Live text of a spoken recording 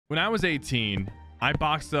When I was 18, I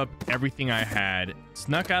boxed up everything I had,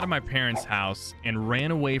 snuck out of my parents' house, and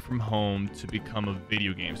ran away from home to become a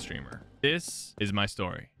video game streamer. This is my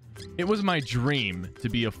story. It was my dream to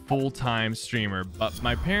be a full-time streamer, but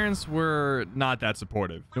my parents were not that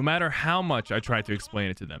supportive, no matter how much I tried to explain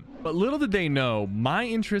it to them. But little did they know, my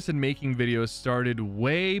interest in making videos started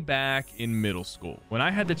way back in middle school, when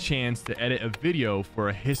I had the chance to edit a video for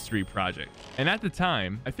a history project. And at the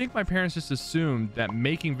time, I think my parents just assumed that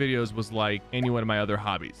making videos was like any one of my other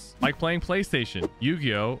hobbies, like playing PlayStation,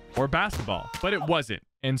 Yu-Gi-Oh, or basketball. But it wasn't.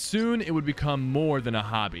 And soon it would become more than a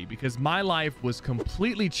hobby because my life was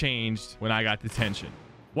completely changed when I got detention.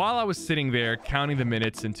 While I was sitting there counting the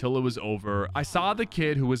minutes until it was over, I saw the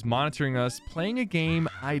kid who was monitoring us playing a game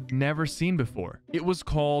I'd never seen before. It was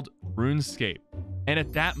called RuneScape. And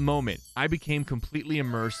at that moment, I became completely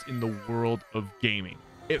immersed in the world of gaming.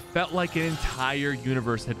 It felt like an entire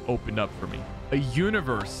universe had opened up for me. A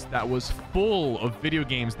universe that was full of video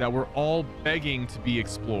games that were all begging to be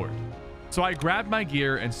explored. So I grabbed my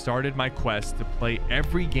gear and started my quest to play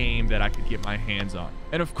every game that I could get my hands on.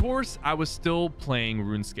 And of course, I was still playing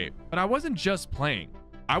RuneScape. But I wasn't just playing.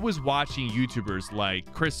 I was watching YouTubers like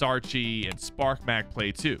Chris Archie and SparkMac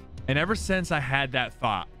play too. And ever since I had that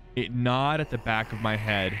thought, it gnawed at the back of my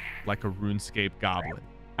head like a RuneScape goblin.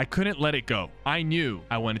 I couldn't let it go. I knew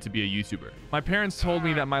I wanted to be a YouTuber. My parents told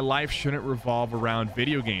me that my life shouldn't revolve around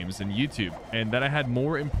video games and YouTube, and that I had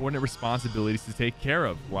more important responsibilities to take care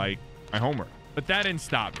of, like my homework. But that didn't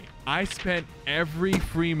stop me. I spent every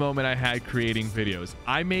free moment I had creating videos.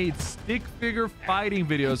 I made stick figure fighting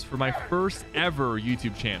videos for my first ever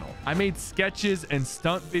YouTube channel. I made sketches and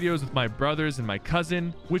stunt videos with my brothers and my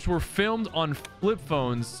cousin, which were filmed on flip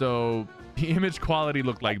phones, so the image quality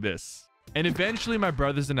looked like this. And eventually my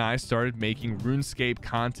brothers and I started making RuneScape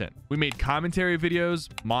content. We made commentary videos,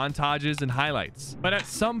 montages, and highlights. But at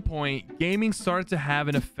some point, gaming started to have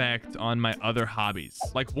an effect on my other hobbies.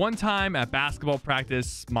 Like one time at basketball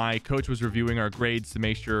practice, my coach was reviewing our grades to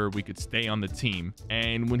make sure we could stay on the team.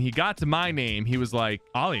 And when he got to my name, he was like,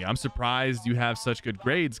 "Ollie, I'm surprised you have such good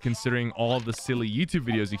grades considering all the silly YouTube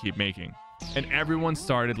videos you keep making." And everyone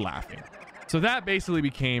started laughing. So that basically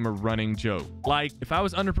became a running joke. Like, if I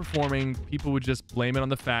was underperforming, people would just blame it on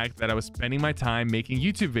the fact that I was spending my time making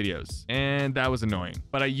YouTube videos. And that was annoying.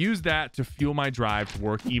 But I used that to fuel my drive to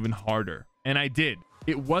work even harder. And I did.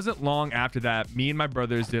 It wasn't long after that, me and my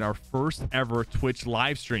brothers did our first ever Twitch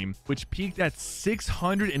live stream, which peaked at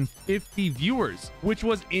 650 viewers, which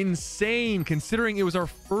was insane considering it was our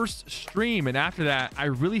first stream. And after that, I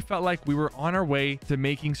really felt like we were on our way to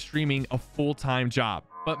making streaming a full-time job.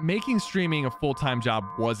 But making streaming a full-time job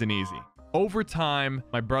wasn't easy. Over time,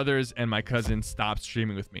 my brothers and my cousin stopped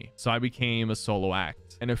streaming with me, so I became a solo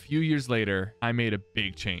act. And a few years later, I made a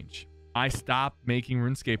big change. I stopped making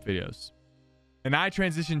RuneScape videos. And I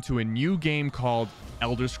transitioned to a new game called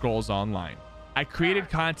Elder Scrolls Online. I created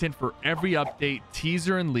content for every update,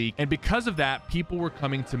 teaser, and leak, and because of that, people were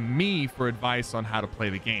coming to me for advice on how to play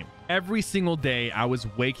the game. Every single day, I was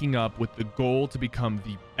waking up with the goal to become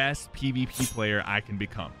the best PvP player I can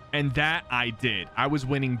become. And that I did. I was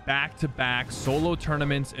winning back-to-back solo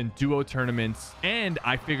tournaments and duo tournaments, and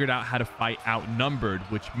I figured out how to fight outnumbered,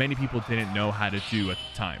 which many people didn't know how to do at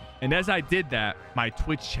the time. And as I did that, my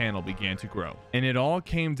Twitch channel began to grow. And it all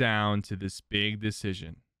came down to this big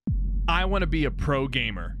decision. I want to be a pro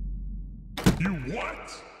gamer. You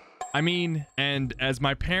what? I mean, and as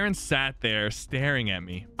my parents sat there staring at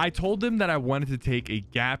me, I told them that I wanted to take a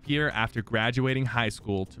gap year after graduating high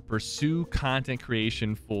school to pursue content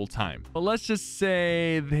creation full time. But let's just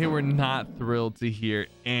say they were not thrilled to hear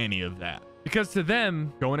any of that. Because to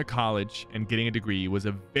them, going to college and getting a degree was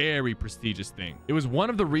a very prestigious thing. It was one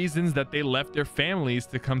of the reasons that they left their families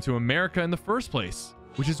to come to America in the first place.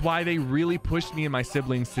 Which is why they really pushed me and my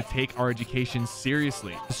siblings to take our education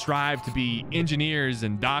seriously, to strive to be engineers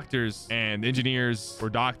and doctors and engineers or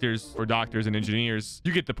doctors and engineers.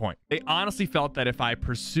 You get the point. They honestly felt that if I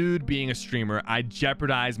pursued being a streamer, I'd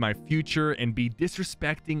jeopardize my future and be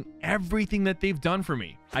disrespecting everything that they've done for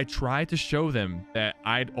me. I tried to show them that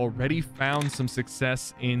I'd already found some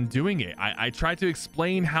success in doing it. I tried to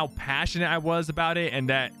explain how passionate I was about it and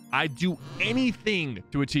that I'd do anything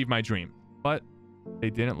to achieve my dream. But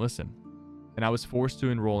they didn't listen, and I was forced to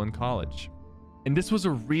enroll in college. And this was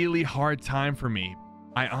a really hard time for me.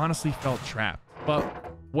 I honestly felt trapped. But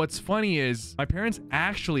what's funny is my parents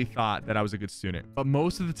actually thought that I was a good student, but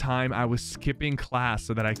most of the time I was skipping class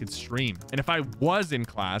so that I could stream. And if I was in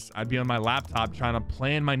class, I'd be on my laptop trying to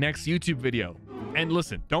plan my next YouTube video. And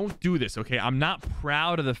listen, don't do this, okay? I'm not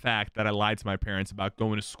proud of the fact that I lied to my parents about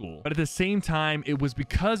going to school. But at the same time, it was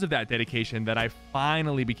because of that dedication that I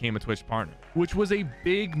finally became a Twitch partner, which was a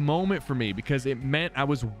big moment for me because it meant I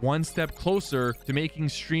was one step closer to making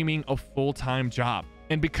streaming a full-time job.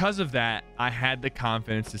 And because of that, I had the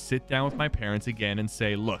confidence to sit down with my parents again and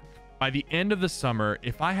say, look, by the end of the summer,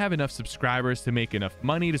 if I have enough subscribers to make enough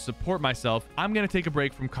money to support myself, I'm going to take a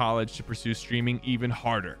break from college to pursue streaming even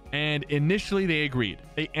harder. And initially they agreed.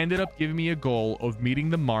 They ended up giving me a goal of meeting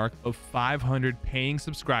the mark of 500 paying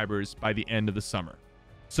subscribers by the end of the summer.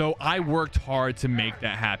 So I worked hard to make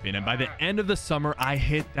that happen. And by the end of the summer, I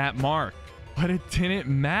hit that mark. But it didn't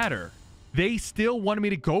matter. They still wanted me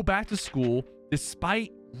to go back to school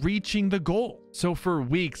despite reaching the goal. So for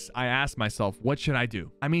weeks, I asked myself, what should I do?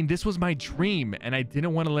 I mean, this was my dream and I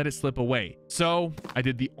didn't want to let it slip away. So I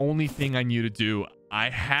did the only thing I knew to do. I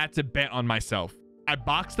had to bet on myself. I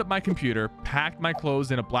boxed up my computer, packed my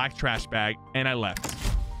clothes in a black trash bag, and I left.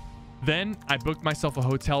 Then I booked myself a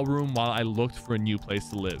hotel room while I looked for a new place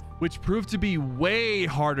to live, which proved to be way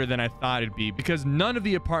harder than I thought it'd be because none of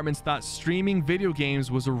the apartments thought streaming video games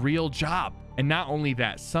was a real job. And not only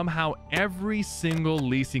that, somehow every single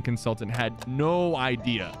leasing consultant had no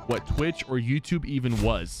idea what Twitch or YouTube even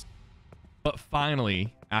was. But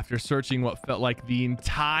finally, after searching what felt like the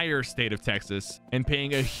entire state of Texas and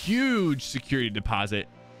paying a huge security deposit,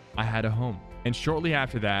 I had a home. And shortly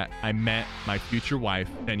after that, I met my future wife,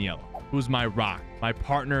 Daniela, who was my rock, my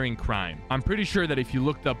partner in crime. I'm pretty sure that if you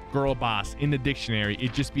looked up girl boss in the dictionary,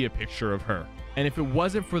 it'd just be a picture of her. And if it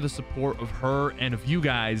wasn't for the support of her and of you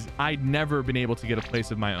guys, I'd never been able to get a place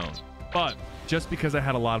of my own. But just because I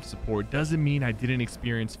had a lot of support doesn't mean I didn't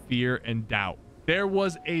experience fear and doubt. There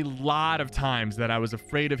was a lot of times that I was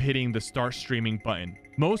afraid of hitting the start streaming button.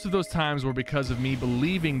 Most of those times were because of me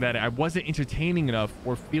believing that I wasn't entertaining enough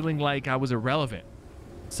or feeling like I was irrelevant.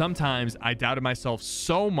 Sometimes I doubted myself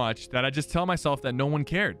so much that I just tell myself that no one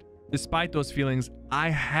cared. Despite those feelings, I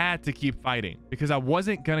had to keep fighting because I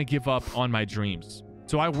wasn't gonna give up on my dreams.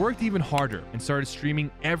 So I worked even harder and started streaming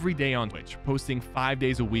every day on Twitch, posting 5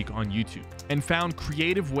 days a week on YouTube, and found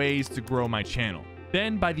creative ways to grow my channel.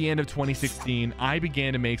 Then by the end of 2016, I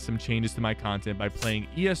began to make some changes to my content by playing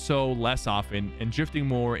ESO less often and drifting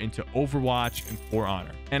more into Overwatch and For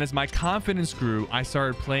Honor. And as my confidence grew, I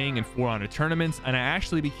started playing in For Honor tournaments and I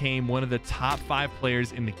actually became one of the top 5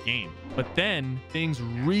 players in the game. But then things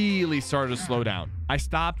really started to slow down. I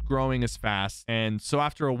stopped growing as fast, and so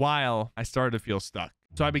after a while, I started to feel stuck.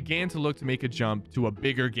 So I began to look to make a jump to a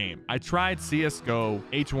bigger game. I tried CSGO,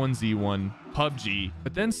 H1Z1, PUBG,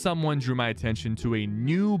 but then someone drew my attention to a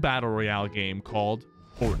new battle royale game called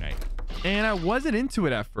Fortnite. And I wasn't into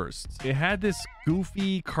it at first. It had this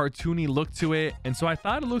goofy, cartoony look to it, and so I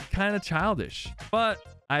thought it looked kind of childish. But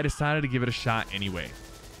I decided to give it a shot anyway.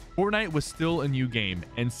 Fortnite was still a new game,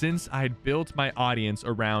 and since I had built my audience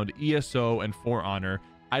around ESO and For Honor,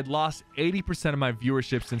 I'd lost 80% of my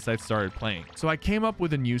viewership since I started playing. So I came up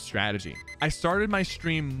with a new strategy. I started my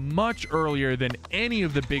stream much earlier than any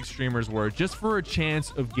of the big streamers were, just for a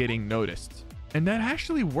chance of getting noticed. And that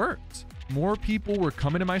actually worked. More people were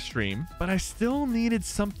coming to my stream, but I still needed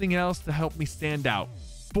something else to help me stand out.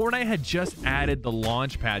 Fortnite had just added the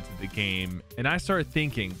launchpad to the game, and I started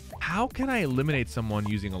thinking, how can I eliminate someone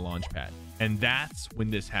using a launchpad? And that's when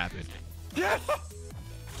this happened. Yes!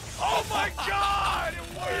 Oh my God!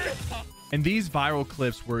 It worked! And these viral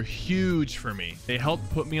clips were huge for me. They helped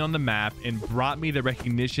put me on the map and brought me the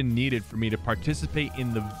recognition needed for me to participate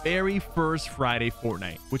in the very first Friday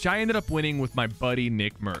Fortnite, which I ended up winning with my buddy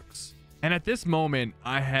Nick Merckx. And at this moment,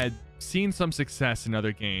 I had seen some success in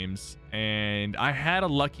other games, and I had a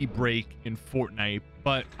lucky break in Fortnite,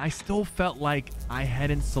 but I still felt like I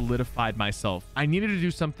hadn't solidified myself. I needed to do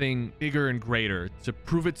something bigger and greater to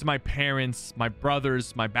prove it to my parents, my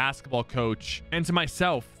brothers, my basketball coach, and to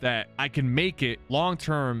myself that I can make it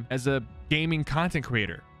long-term as a gaming content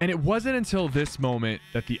creator. And it wasn't until this moment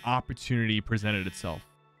that the opportunity presented itself.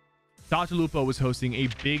 Dr. Lupo was hosting a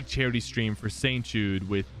big charity stream for St. Jude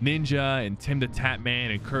with Ninja and Tim the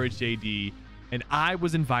Tatman and Courage JD, and I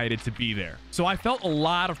was invited to be there. So I felt a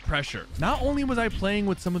lot of pressure. Not only was I playing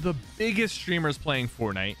with some of the biggest streamers playing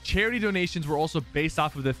Fortnite, charity donations were also based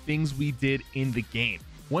off of the things we did in the game.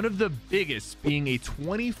 One of the biggest being a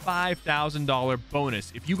 $25,000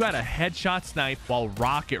 bonus if you got a headshot snipe while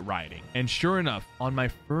rocket riding. And sure enough, on my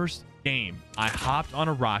first game, I hopped on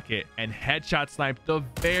a rocket and headshot sniped the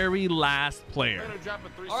very last player.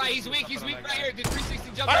 All right, he's weak right here. Did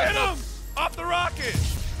 360 jump? I hit him! Off the rocket!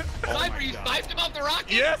 Sniper, you sniped him off the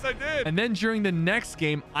rocket? Yes, I did! And then during the next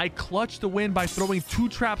game, I clutched the win by throwing 2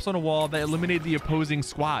 traps on a wall that eliminated the opposing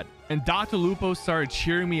squad. And Dr. Lupo started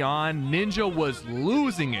cheering me on. Ninja was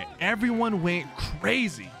losing it. Everyone went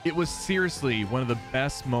crazy. It was seriously one of the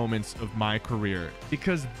best moments of my career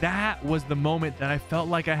because that was the moment that I felt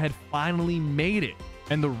like I had finally made it.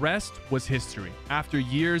 And the rest was history. After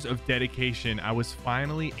years of dedication, I was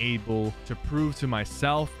finally able to prove to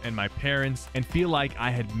myself and my parents and feel like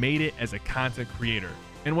I had made it as a content creator.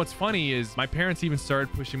 And what's funny is my parents even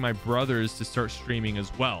started pushing my brothers to start streaming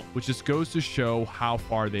as well, which just goes to show how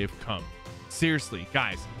far they've come. Seriously,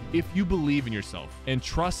 guys, if you believe in yourself and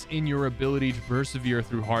trust in your ability to persevere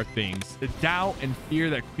through hard things, the doubt and fear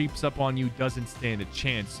that creeps up on you doesn't stand a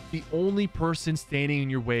chance. The only person standing in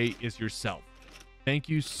your way is yourself. Thank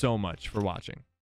you so much for watching.